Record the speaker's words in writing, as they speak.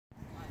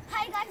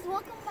guys,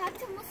 welcome back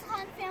to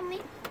Mushan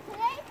Family.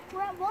 Today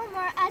we're at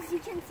Walmart, as you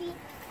can see,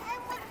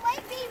 and with my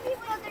baby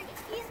brother,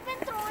 he's been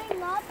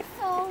throwing up,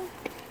 so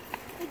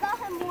we got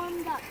him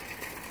warmed up.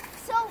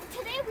 So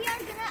today we are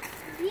gonna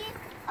be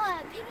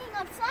picking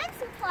up slime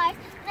supplies,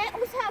 and I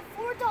also have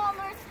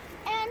 $4,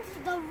 and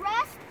the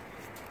rest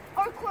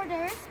are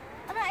quarters,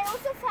 and I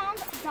also found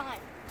a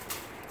dime.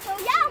 So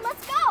yeah,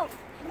 let's go.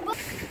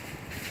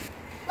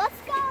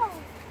 Let's go.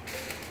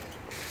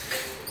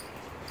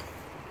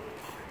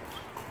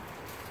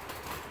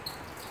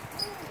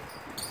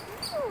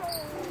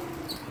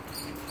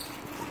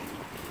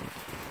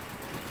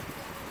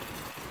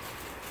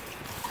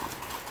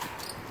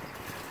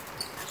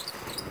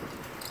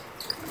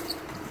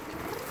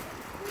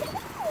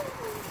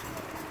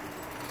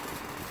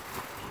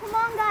 Come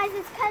on guys,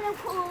 it's kind of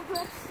cold.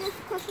 Let's just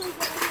quickly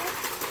get in here.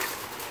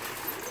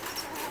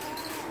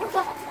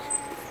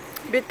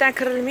 Bettan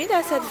kırılmıyor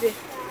Asadbek.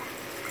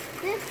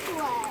 This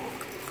way.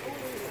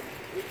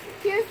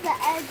 Here's the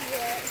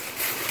edges.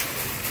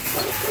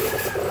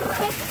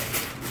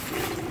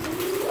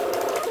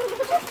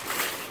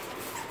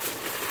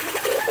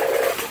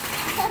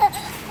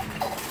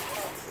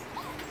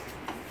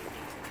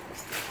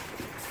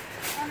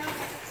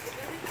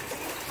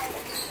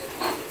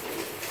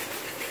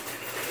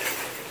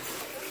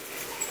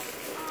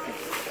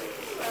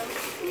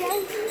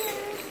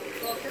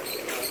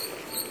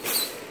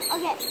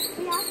 Okay,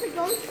 we have to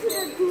go to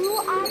the glue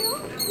aisle,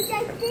 which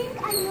I think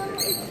I know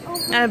is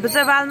over Biz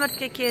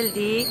Walmartga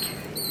keldik.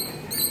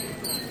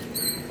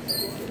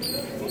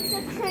 It's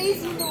a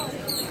crazy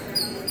noise.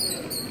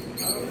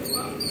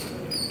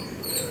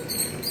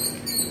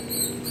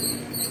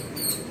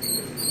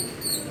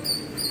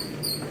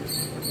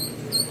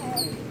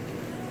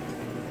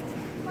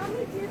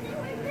 Mommy, do you think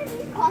we're going to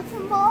need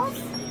cotton balls?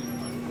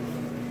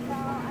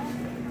 No,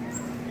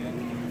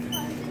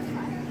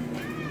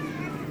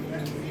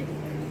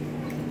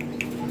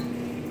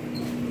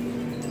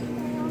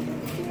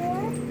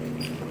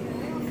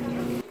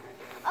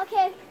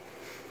 okay,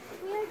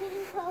 we are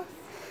getting close.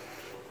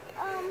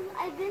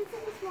 I've been to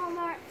this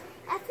Walmart.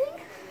 I think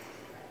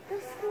the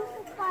school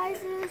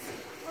supplies is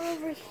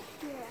over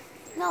here.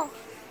 No,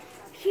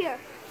 here.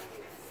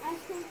 I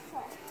think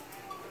so.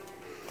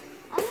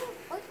 I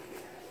think,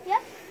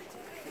 yep.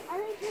 I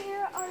think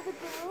here are the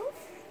glues.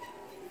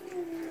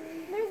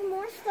 There's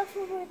more stuff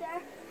over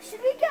there.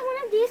 Should we get one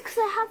of these? Because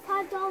I have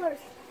 $5.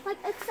 Like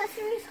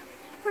accessories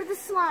for the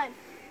slime.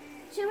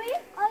 Should we?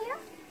 Oh yeah?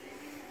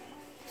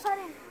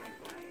 Pardon.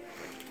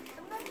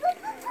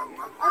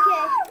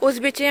 Okay.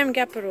 O'zbekcha ham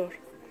gapirur.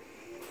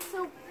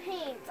 So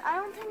paint. I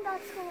don't think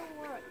that's gonna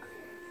work.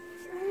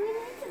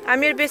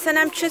 Amir besan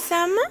ham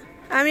tushasanmi?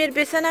 Amir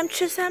besan ham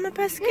tushasanmi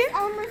pastga? This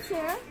Elmer's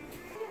here.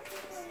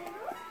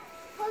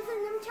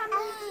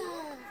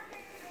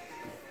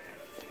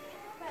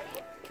 Ready?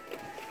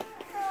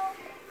 So,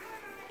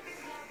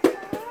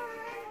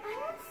 I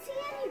don't see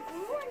any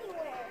glue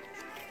anywhere.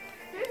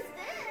 There's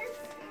this,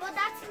 but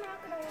that's not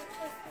gonna work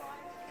this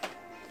one.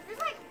 There's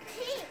like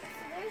paint.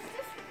 There's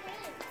just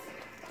paint.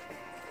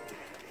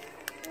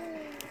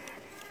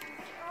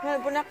 Mana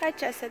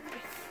bunaqacha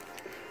Asadbek.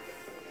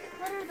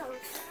 What are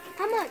those?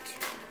 How much?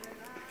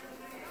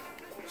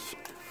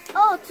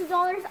 Oh,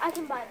 $2. I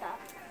can buy that.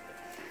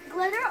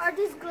 Glitter? Are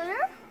these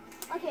glitter?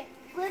 Okay,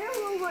 glitter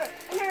will work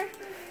in our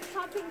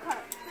shopping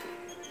cart.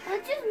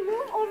 Let's just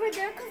move over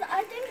there because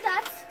I think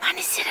that's.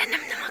 Mani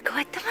sirenim nima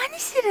qilyapti? Mani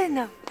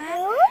sirenim.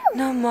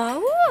 Nima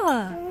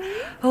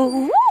u?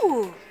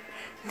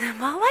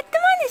 Nima qilyapti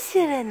mani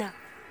sirenim?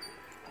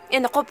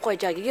 Endi qo'yib qo'y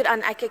joyiga. Yur,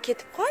 ana aka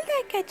ketib qoldi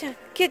akajon.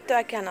 Ketdi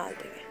akani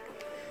oldiga.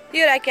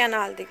 Yur akani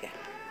oldiga.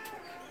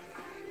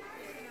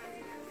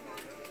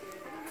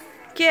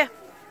 Ke.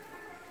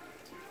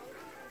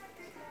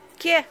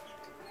 Ke.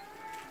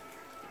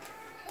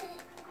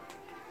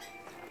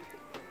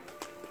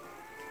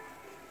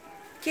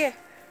 Ke.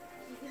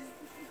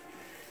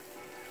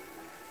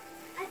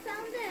 I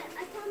found it.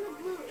 I found the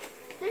glue.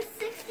 There's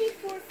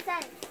 64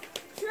 cents.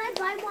 Should I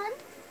buy one?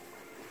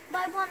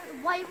 Buy one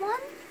white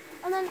one?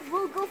 And then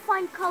we'll go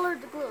find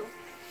colored glue.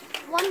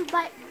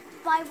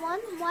 Buy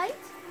one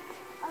white?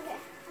 Okay.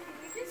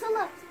 So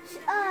look,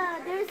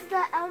 there's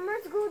the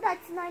Elmer's glue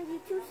that's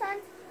 92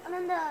 cents. And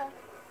then the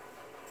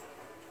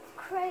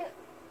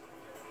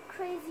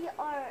Crazy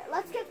Art.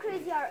 Let's get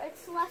Crazy Art.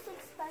 It's less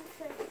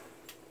expensive.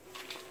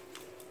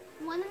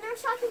 One in their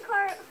shopping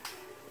cart.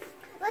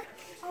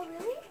 Oh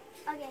really?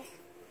 Okay.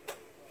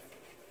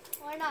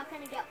 We're not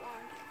gonna get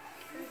one.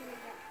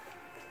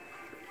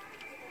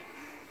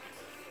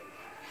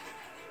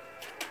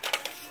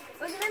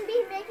 We're gonna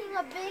be making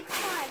a big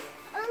slime.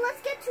 And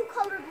let's get two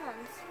colored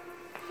ones.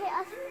 Okay,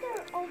 I think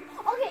they're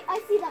okay, I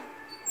see them.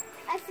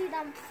 I see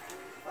them.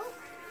 Oh,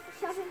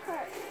 shopping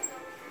cart.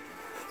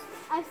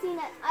 I've seen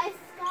it. I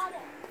got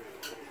it.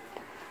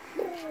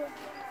 Over here.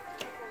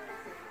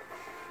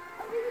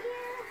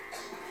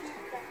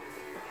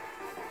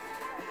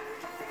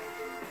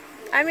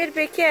 Amir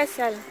Beki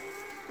asal.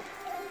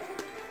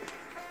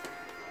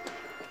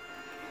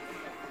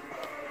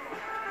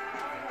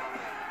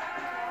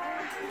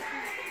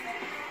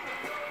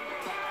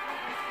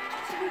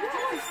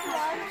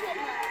 slime kit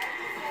now.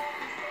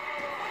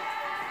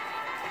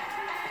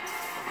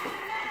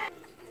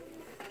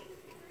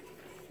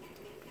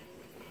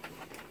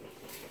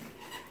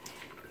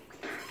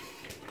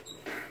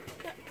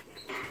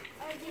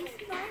 Are these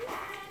fun?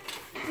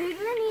 We're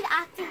gonna need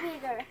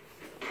activator.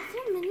 Is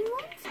there mini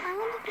ones? I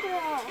don't think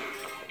there are.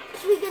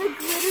 Should we get a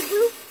glitter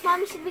glue?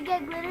 Mommy, should we get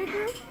glitter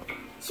glue?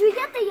 Should we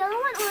get the yellow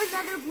one or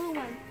another blue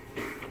one?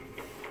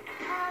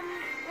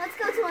 Let's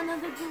go to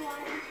another blue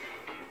one.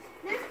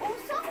 There's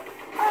also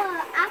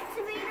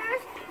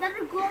activators that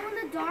are glow in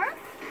the dark.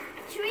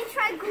 Should we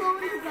try glow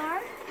in the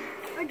dark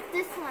or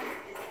this one?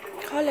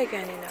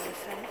 خالقانی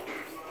نوزن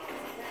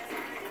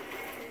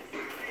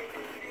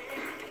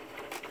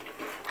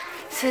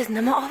siz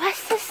nima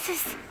olasizsiz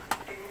siz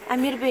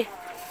Amir bey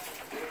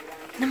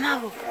nima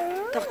bu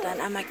to'xtan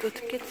amaki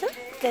o'tib ketsin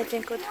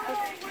jajang o'tib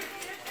ketsin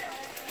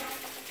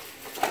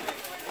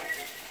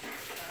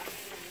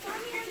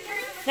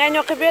nayni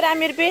o'qib ber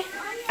Amir bey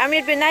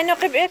nayni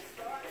o'qib ber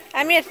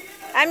Amir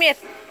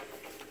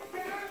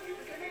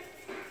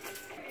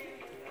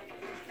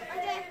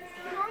Okay,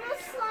 normal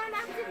slime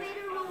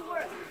activator will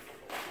work.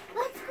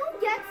 Let's go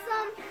get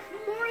some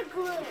more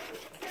glue.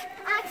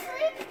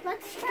 Actually,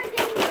 let's try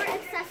getting more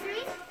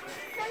accessories.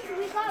 Since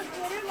we got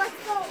glitter, let's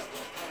go.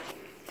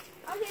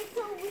 Okay,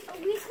 so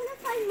we couldn't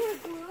find more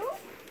glue,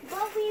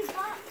 but we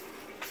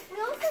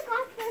also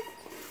got this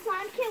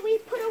slime kit. We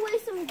put away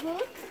some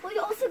glue, but we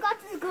also got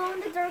this glow in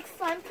the dark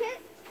slime kit.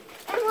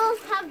 And we'll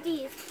have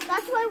these.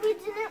 That's why we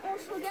didn't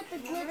also get the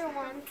glitter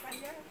one.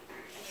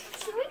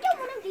 Should we get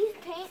one of these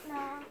paint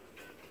now?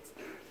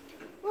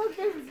 Look,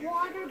 there's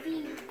water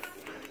beads.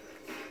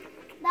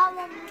 That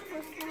one was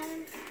for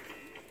slime.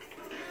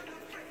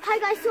 Hi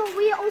guys, so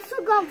we also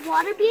got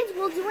water beads.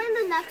 We'll do it in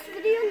the next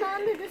video,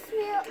 not in this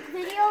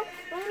video.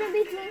 We're going to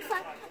be doing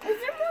slime. Is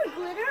there more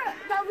glitter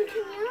that we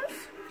can use?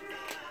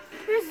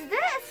 There's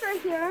this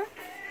right here.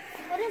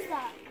 What is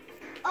that?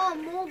 Oh,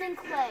 mold and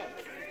clay.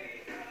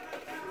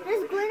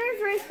 There's glitters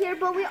right here,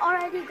 but we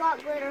already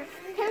got glitter.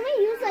 Can we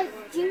use like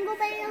jingle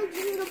bell,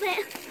 jingle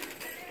bell?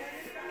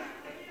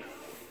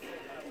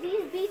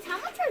 These beads, how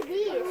much are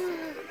these?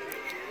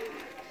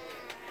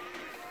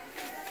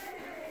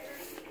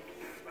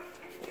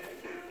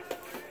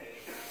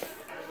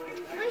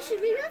 Wait,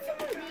 should we get some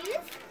of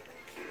these?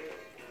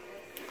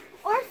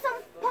 Or some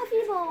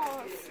puffy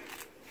balls?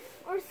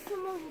 Or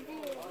some of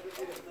these?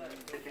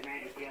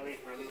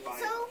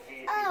 So,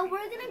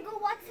 we're gonna go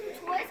watch some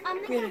toys. I'm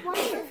gonna get one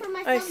toy for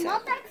myself,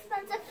 not that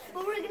expensive,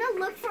 but we're gonna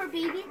look for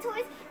baby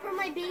toys for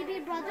my baby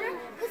brother,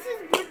 because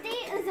his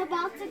birthday is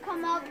about to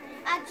come up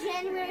at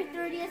January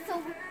 30th,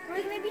 so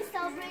we're gonna be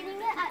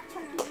celebrating it at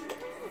Chucky.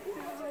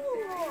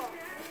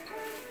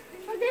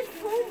 Oh, there's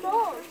foam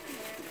balls.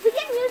 We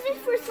can use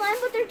these for slime,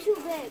 but they're too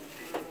big.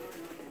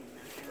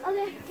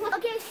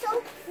 Okay,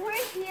 so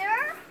we're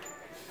here.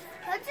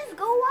 Let's just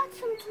go watch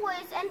some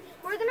toys, and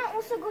we're gonna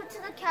also go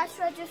to the cash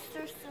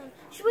register soon.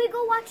 Should we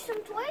go watch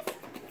some toys?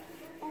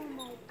 Oh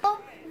my God.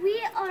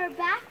 We are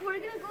back. We're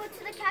gonna go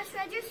to the cash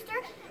register,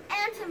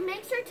 and to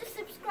make sure to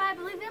subscribe,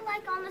 leave a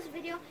like on this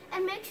video,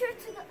 and make sure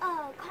to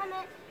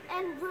comment,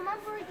 and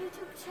remember our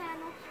YouTube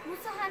channel,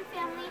 Musahan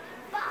Family.